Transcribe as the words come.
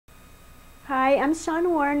Hi, I'm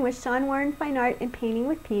Shawn with Shawn Fine Art and Painting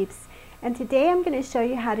with Peeps, and today I'm going to show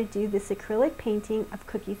you how to do this acrylic painting of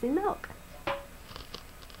cookies and milk.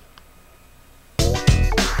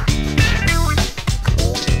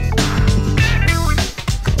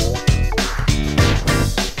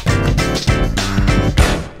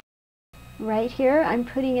 Right here I'm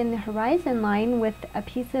putting in the horizon line with a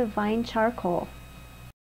piece of vine charcoal.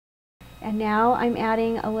 And now I'm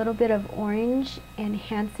adding a little bit of orange and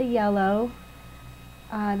Hansa yellow.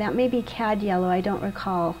 That may be cad yellow, I don't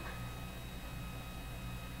recall.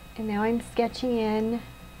 And now I'm sketching in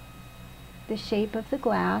the shape of the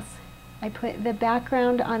glass. I put the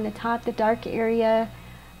background on the top, the dark area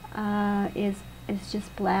is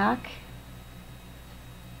just black.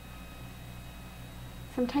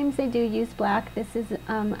 Sometimes I do use black. This is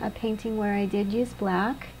a painting where I did use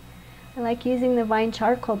black. I like using the vine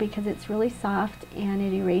charcoal because it's really soft and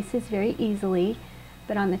it erases very easily.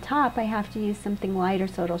 But on the top I have to use something lighter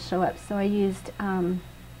so it'll show up. So I used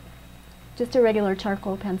just a regular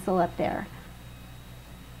charcoal pencil up there.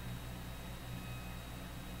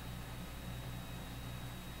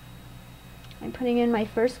 I'm putting in my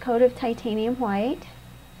first coat of titanium white.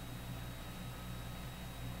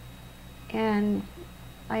 And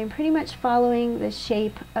I'm pretty much following the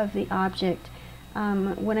shape of the object.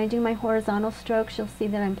 When I do my horizontal strokes, you'll see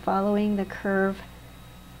that I'm following the curve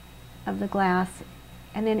of the glass.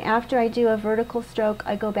 And then after I do a vertical stroke,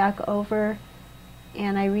 I go back over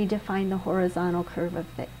and I redefine the horizontal curve of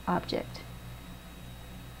the object.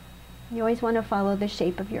 You always want to follow the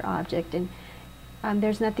shape of your object, and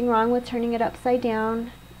there's nothing wrong with turning it upside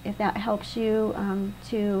down if that helps you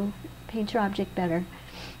to paint your object better.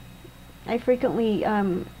 I frequently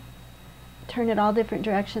turn it all different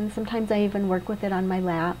directions. Sometimes I even work with it on my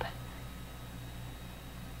lap.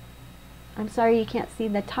 I'm sorry you can't see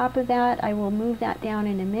the top of that. I will move that down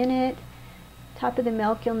in a minute. Top of the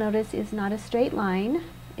milk, you'll notice, is not a straight line.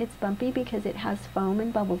 It's bumpy because it has foam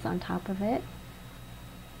and bubbles on top of it.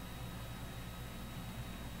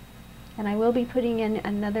 And I will be putting in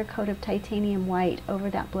another coat of titanium white over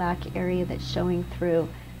that black area that's showing through.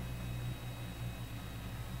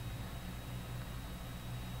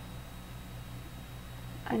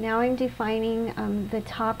 And now I'm defining the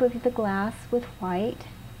top of the glass with white.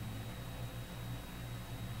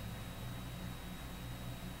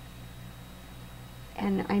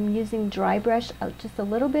 And I'm using dry brush, just a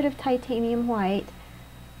little bit of titanium white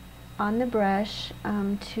on the brush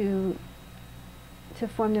to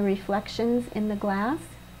form the reflections in the glass.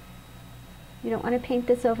 You don't want to paint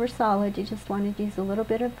this over solid, you just want to use a little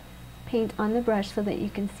bit of paint on the brush so that you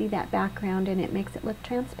can see that background and it makes it look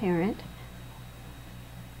transparent.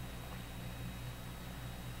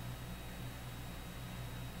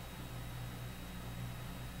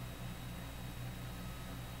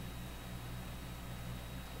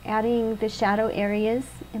 Adding the shadow areas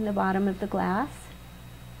in the bottom of the glass.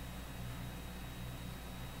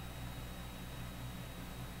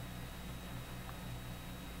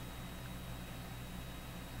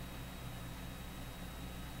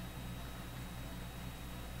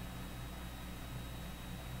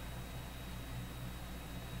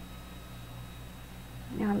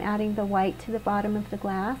 Now I'm adding the white to the bottom of the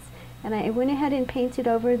glass, and I went ahead and painted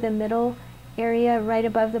over the middle area right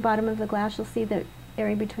above the bottom of the glass. You'll see the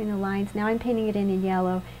area between the lines. Now I'm painting it in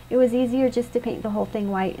yellow. It was easier just to paint the whole thing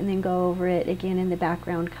white and then go over it again in the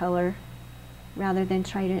background color rather than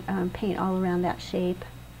try to paint all around that shape.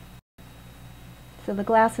 So the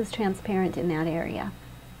glass is transparent in that area.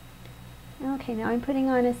 Okay, now I'm putting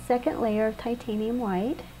on a second layer of titanium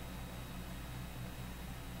white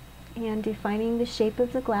and defining the shape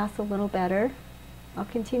of the glass a little better. I'll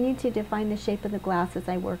continue to define the shape of the glass as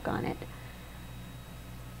I work on it.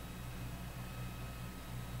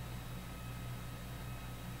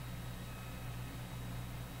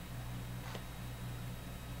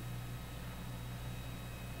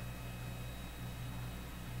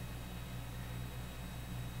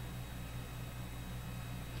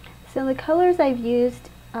 So the colors I've used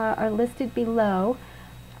are listed below.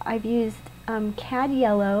 I've used cad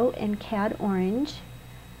yellow and cad orange,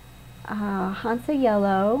 Hansa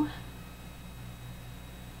yellow,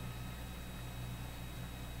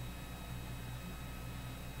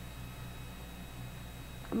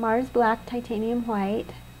 Mars black titanium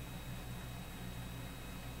white,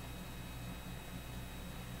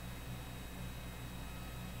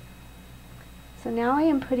 so now I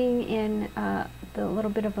am putting in the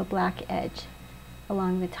little bit of a black edge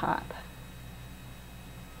along the top.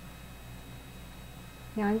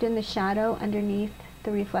 Now I'm doing the shadow underneath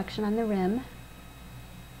the reflection on the rim.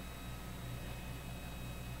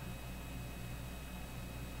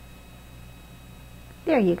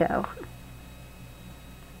 There you go.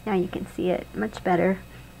 Now you can see it much better.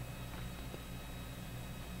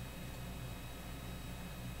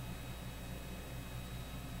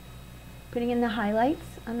 Putting in the highlights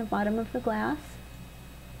on the bottom of the glass.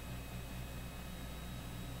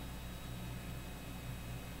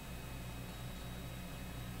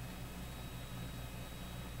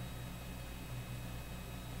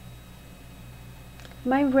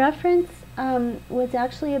 My reference was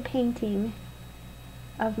actually a painting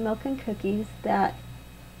of Milk and Cookies that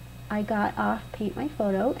I got off Paint My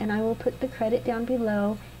Photo, and I will put the credit down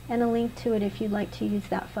below and a link to it if you'd like to use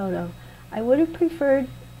that photo. I would have preferred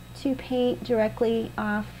to paint directly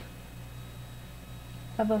off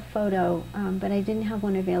of a photo, but I didn't have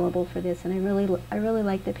one available for this, and I really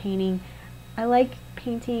like the painting. I like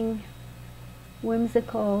painting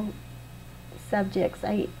whimsical subjects.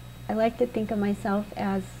 I like to think of myself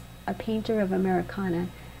as a painter of Americana.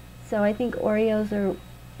 So I think Oreos are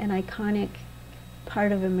an iconic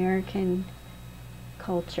part of American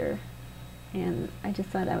culture, and I just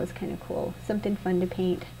thought that was kind of cool. Something fun to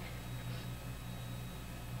paint.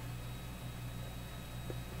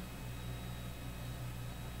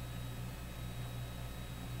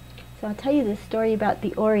 So I'll tell you this story about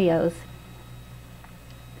the Oreos.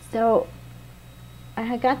 So I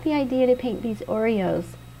had got the idea to paint these Oreos,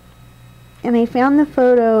 and I found the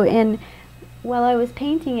photo, and while I was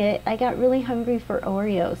painting it, I got really hungry for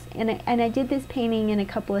Oreos, and I did this painting in a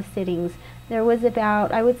couple of sittings. There was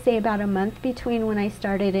about, I would say, about a month between when I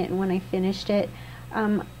started it and when I finished it.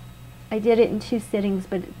 I did it in 2 sittings,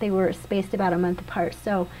 but they were spaced about a month apart.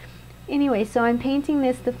 So anyway, so I'm painting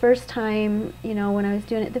this the first time, you know, when I was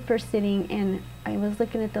doing it the first sitting, and I was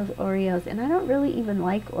looking at those Oreos, and I don't really even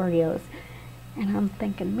like Oreos. And I'm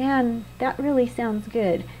thinking, man, that really sounds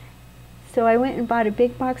good. So I went and bought a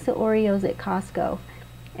big box of Oreos at Costco.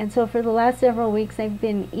 And so for the last several weeks I've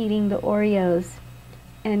been eating the Oreos.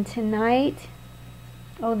 And tonight,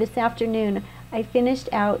 this afternoon, I finished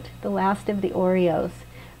out the last of the Oreos.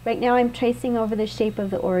 Right now I'm tracing over the shape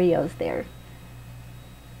of the Oreos there.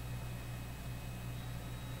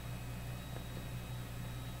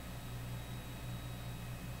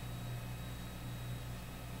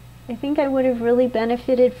 I think I would have really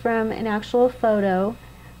benefited from an actual photo,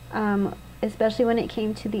 especially when it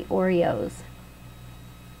came to the Oreos.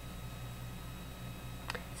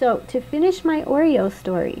 So to finish my Oreo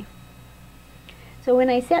story, so when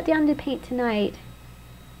I sat down to paint tonight,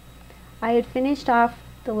 I had finished off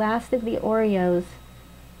the last of the Oreos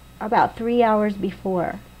about 3 hours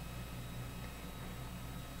before.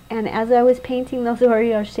 And as I was painting those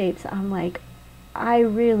Oreo shapes, I'm like, I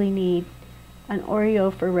really need an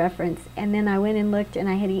Oreo for reference. And then I went and looked, and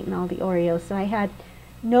I had eaten all the Oreos, so I had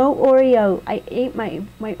no Oreo. I ate my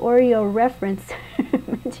Oreo reference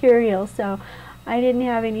material, so I didn't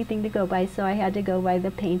have anything to go by, so I had to go by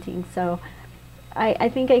the painting. So I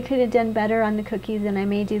think I could have done better on the cookies, and I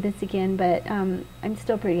may do this again, but I'm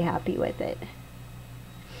still pretty happy with it.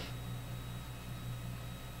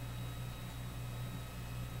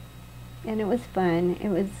 And it was fun. It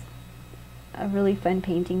was a really fun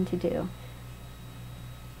painting to do.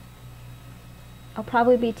 I'll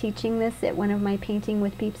probably be teaching this at one of my Painting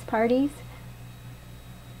with Peeps parties.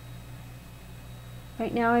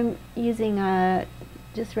 Right now I'm using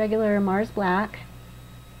just regular Mars Black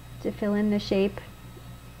to fill in the shape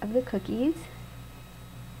of the cookies.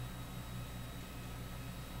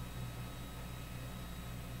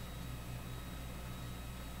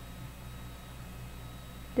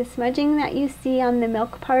 The smudging that you see on the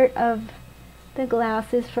milk part of the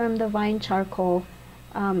glass is from the vine charcoal.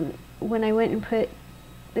 When I went and put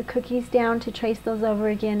the cookies down to trace those over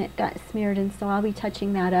again, it got smeared, and so I'll be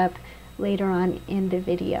touching that up later on in the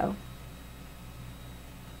video.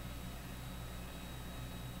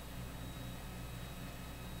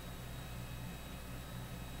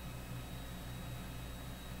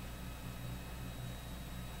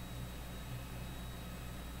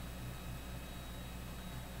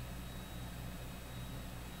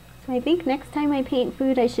 So I think next time I paint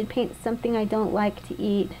food, I should paint something I don't like to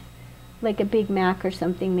eat, like a Big Mac or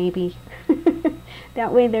something maybe.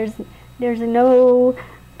 That way there's no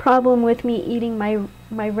problem with me eating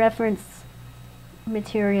my reference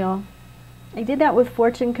material. I did that with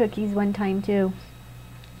fortune cookies one time too.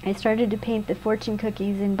 I started to paint the fortune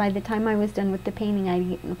cookies, and by the time I was done with the painting, I'd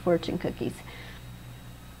eaten the fortune cookies.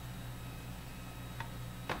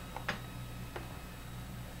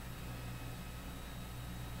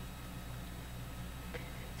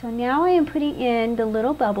 So now I am putting in the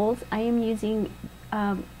little bubbles. I am using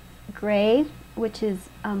gray, which is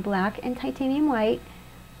black and titanium white.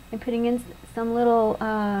 I'm putting in some little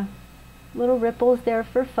little ripples there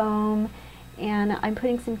for foam, and I'm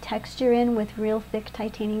putting some texture in with real thick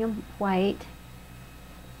titanium white.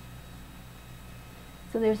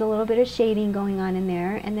 So there's a little bit of shading going on in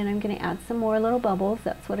there, and then I'm going to add some more little bubbles.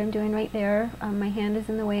 That's what I'm doing right there. My hand is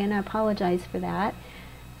in the way and I apologize for that.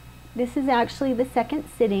 This is actually the second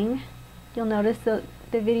sitting. You'll notice the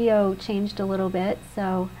video changed a little bit,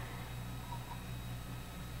 so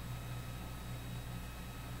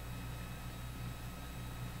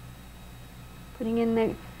putting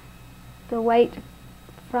in the white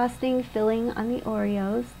frosting filling on the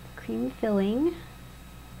Oreos, cream filling.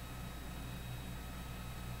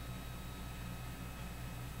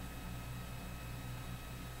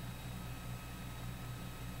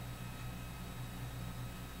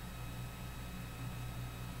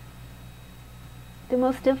 The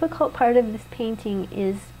most difficult part of this painting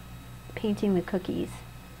is painting the cookies.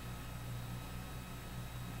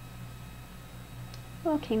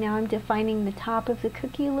 Okay, now I'm defining the top of the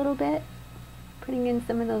cookie a little bit, putting in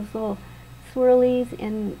some of those little swirlies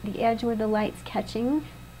in the edge where the light's catching,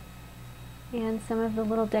 and some of the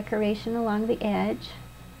little decoration along the edge.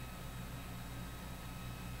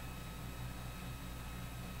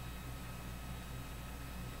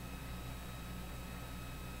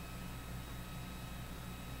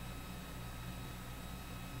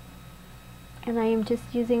 And I am just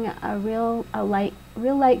using a real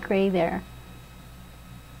light gray there.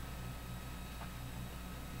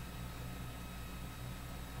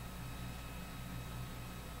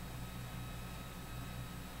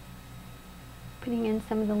 Putting in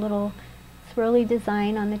some of the little swirly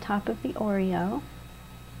design on the top of the Oreo.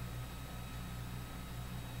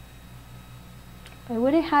 If I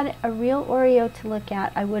would have had a real Oreo to look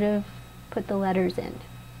at, I would have put the letters in.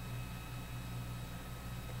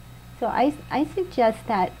 So I suggest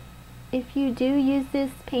that if you do use this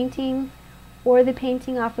painting or the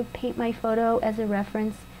painting off of Paint My Photo as a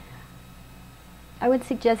reference, I would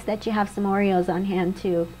suggest that you have some Oreos on hand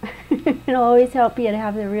too. It'll always help you to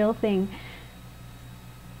have the real thing.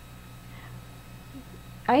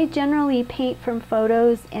 I generally paint from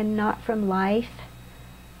photos and not from life.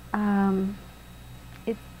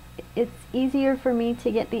 It's easier for me to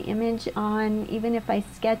get the image on. Even if I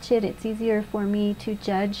sketch it, it's easier for me to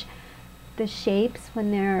judge the shapes when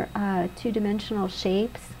they're two-dimensional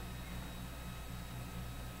shapes.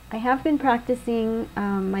 I have been practicing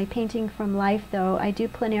my painting from life though. I do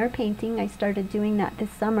plein air painting. I started doing that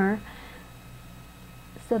this summer.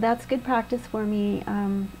 So that's good practice for me,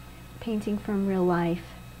 painting from real life.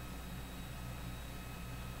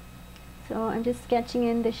 So I'm just sketching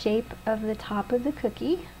in the shape of the top of the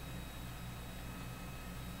cookie,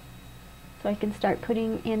 so I can start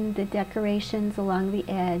putting in the decorations along the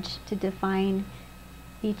edge to define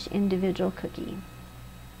each individual cookie.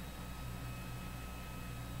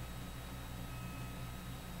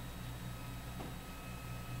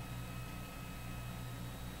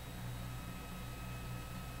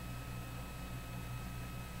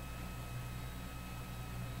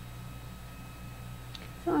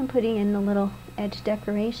 So I'm putting in the little edge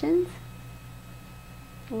decorations,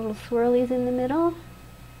 the little swirlies in the middle.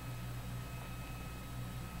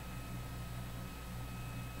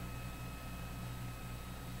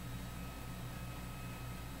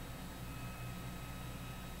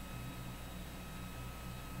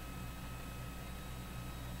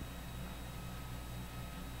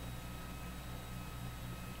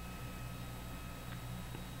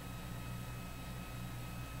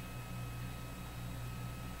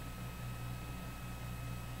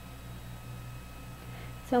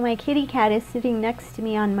 So my kitty cat is sitting next to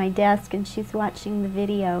me on my desk and she's watching the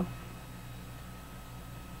video.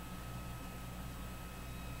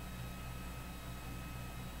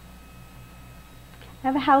 I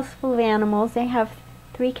have a house full of animals. I have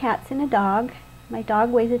 3 cats and a dog. My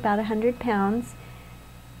dog weighs about 100 pounds.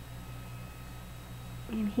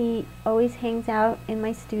 And he always hangs out in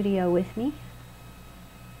my studio with me.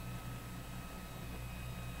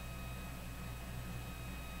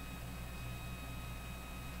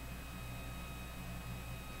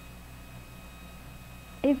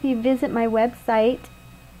 If you visit my website,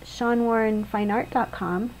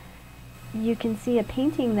 ShawnWarrenFineArt.com, you can see a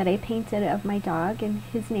painting that I painted of my dog, and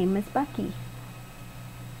his name is Bucky.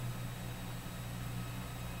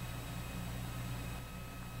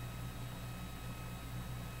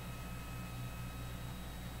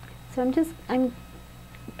 So I'm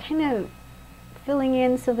kind of filling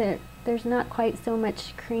in so that there's not quite so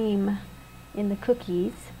much cream in the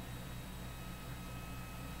cookies.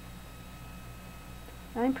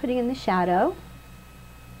 I'm putting in the shadow.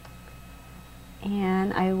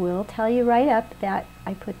 And I will tell you right up that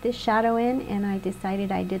I put this shadow in and I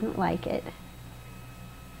decided I didn't like it.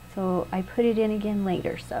 So I put it in again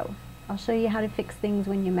later, so I'll show you how to fix things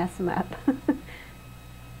when you mess them up.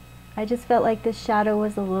 I just felt like this shadow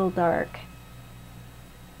was a little dark.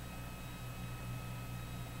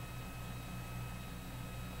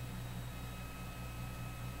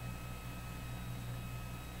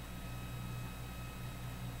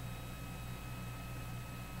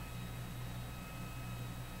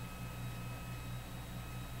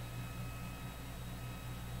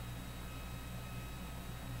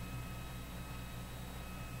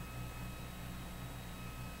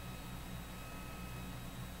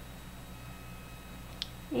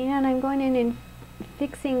 And I'm going in and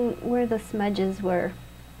fixing where the smudges were,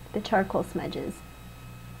 the charcoal smudges.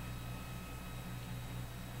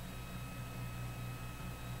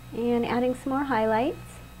 And adding some more highlights.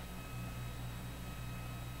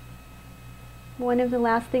 One of the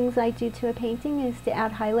last things I do to a painting is to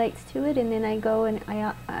add highlights to it, and then I go and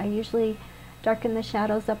I usually darken the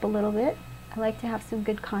shadows up a little bit. I like to have some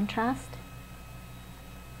good contrast.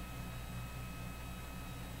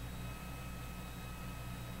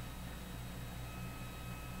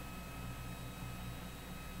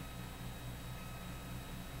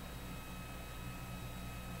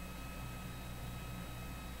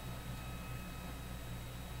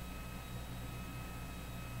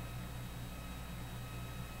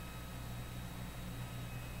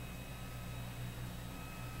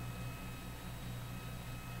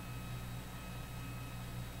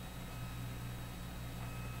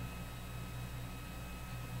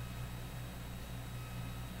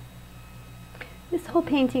 This whole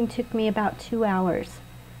painting took me about 2 hours,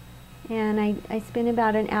 and I spent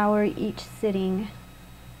about an hour each sitting.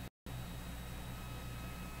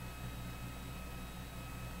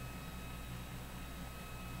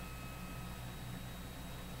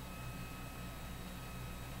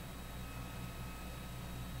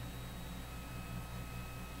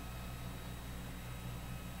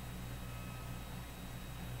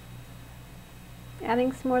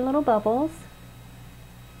 Adding some more little bubbles.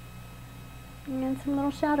 And some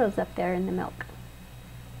little shadows up there in the milk.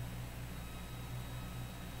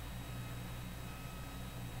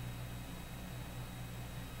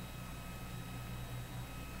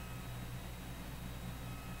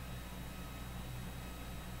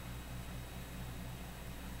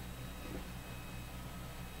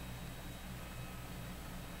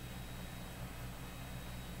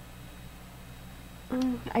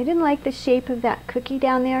 I didn't like the shape of that cookie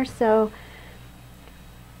down there, so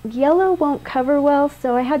yellow won't cover well,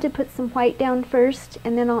 so I had to put some white down first,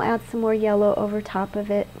 and then I'll add some more yellow over top of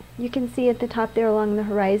it. You can see at the top there along the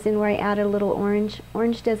horizon where I added a little orange.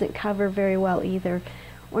 Orange doesn't cover very well either.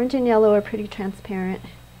 Orange and yellow are pretty transparent,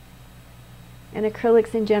 and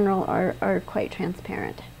acrylics in general are quite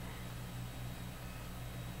transparent.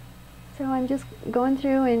 So I'm just going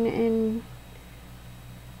through and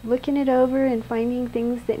looking it over and finding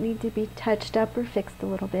things that need to be touched up or fixed a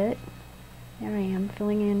little bit. There I am,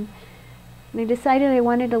 filling in. And I decided I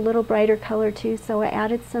wanted a little brighter color too, so I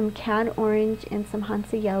added some cad orange and some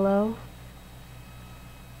Hansa yellow.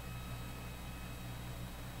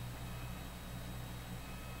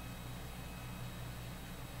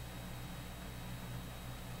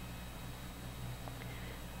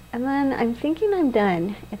 And then I'm thinking I'm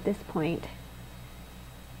done at this point.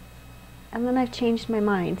 And then I've changed my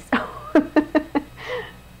mind. So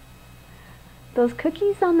those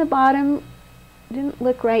cookies on the bottom didn't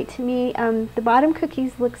look right to me. The bottom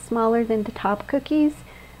cookies look smaller than the top cookies,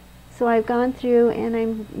 so I've gone through and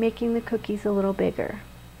I'm making the cookies a little bigger.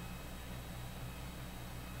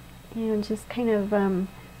 And just kind of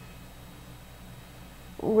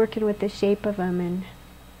working with the shape of them and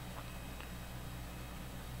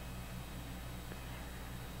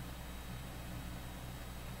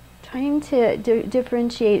trying to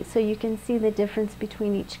differentiate so you can see the difference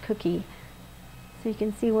between each cookie. So you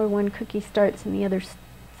can see where one cookie starts and the other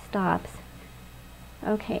stops.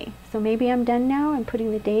 Okay, so maybe I'm done now. I'm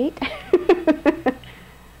putting the date.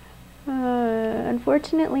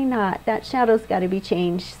 Unfortunately not. That shadow's got to be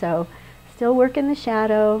changed, so still working the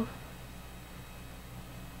shadow.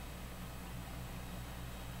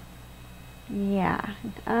 Yeah,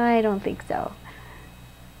 I don't think so.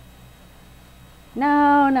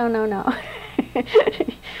 No, no, no, no.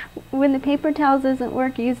 When the paper towel doesn't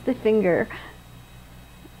work, use the finger.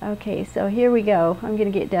 Okay, so here we go. I'm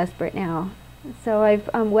going to get desperate now. So I've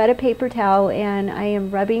wet a paper towel and I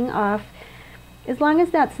am rubbing off. As long as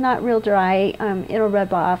that's not real dry, it'll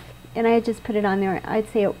rub off. And I just put it on there. I'd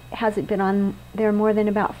say it hasn't been on there more than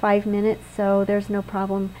about 5 minutes, so there's no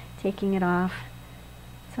problem taking it off.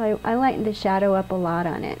 So I lightened the shadow up a lot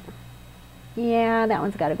on it. Yeah, that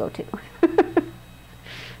one's got to go too.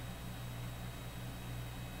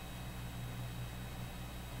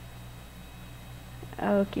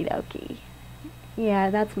 Okie dokie. Yeah,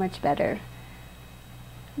 that's much better.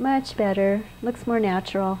 Much better. Looks more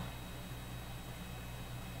natural.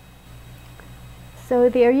 So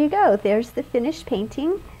there you go. There's the finished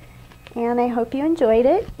painting. And I hope you enjoyed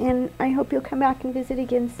it, and I hope you'll come back and visit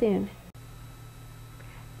again soon.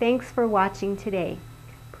 Thanks for watching today.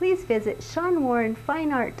 Please visit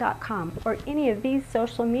ShawnWarrenFineArt.com or any of these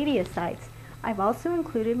social media sites. I've also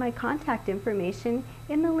included my contact information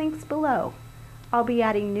in the links below. I'll be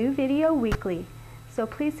adding new video weekly, so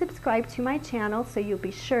please subscribe to my channel so you'll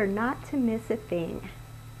be sure not to miss a thing.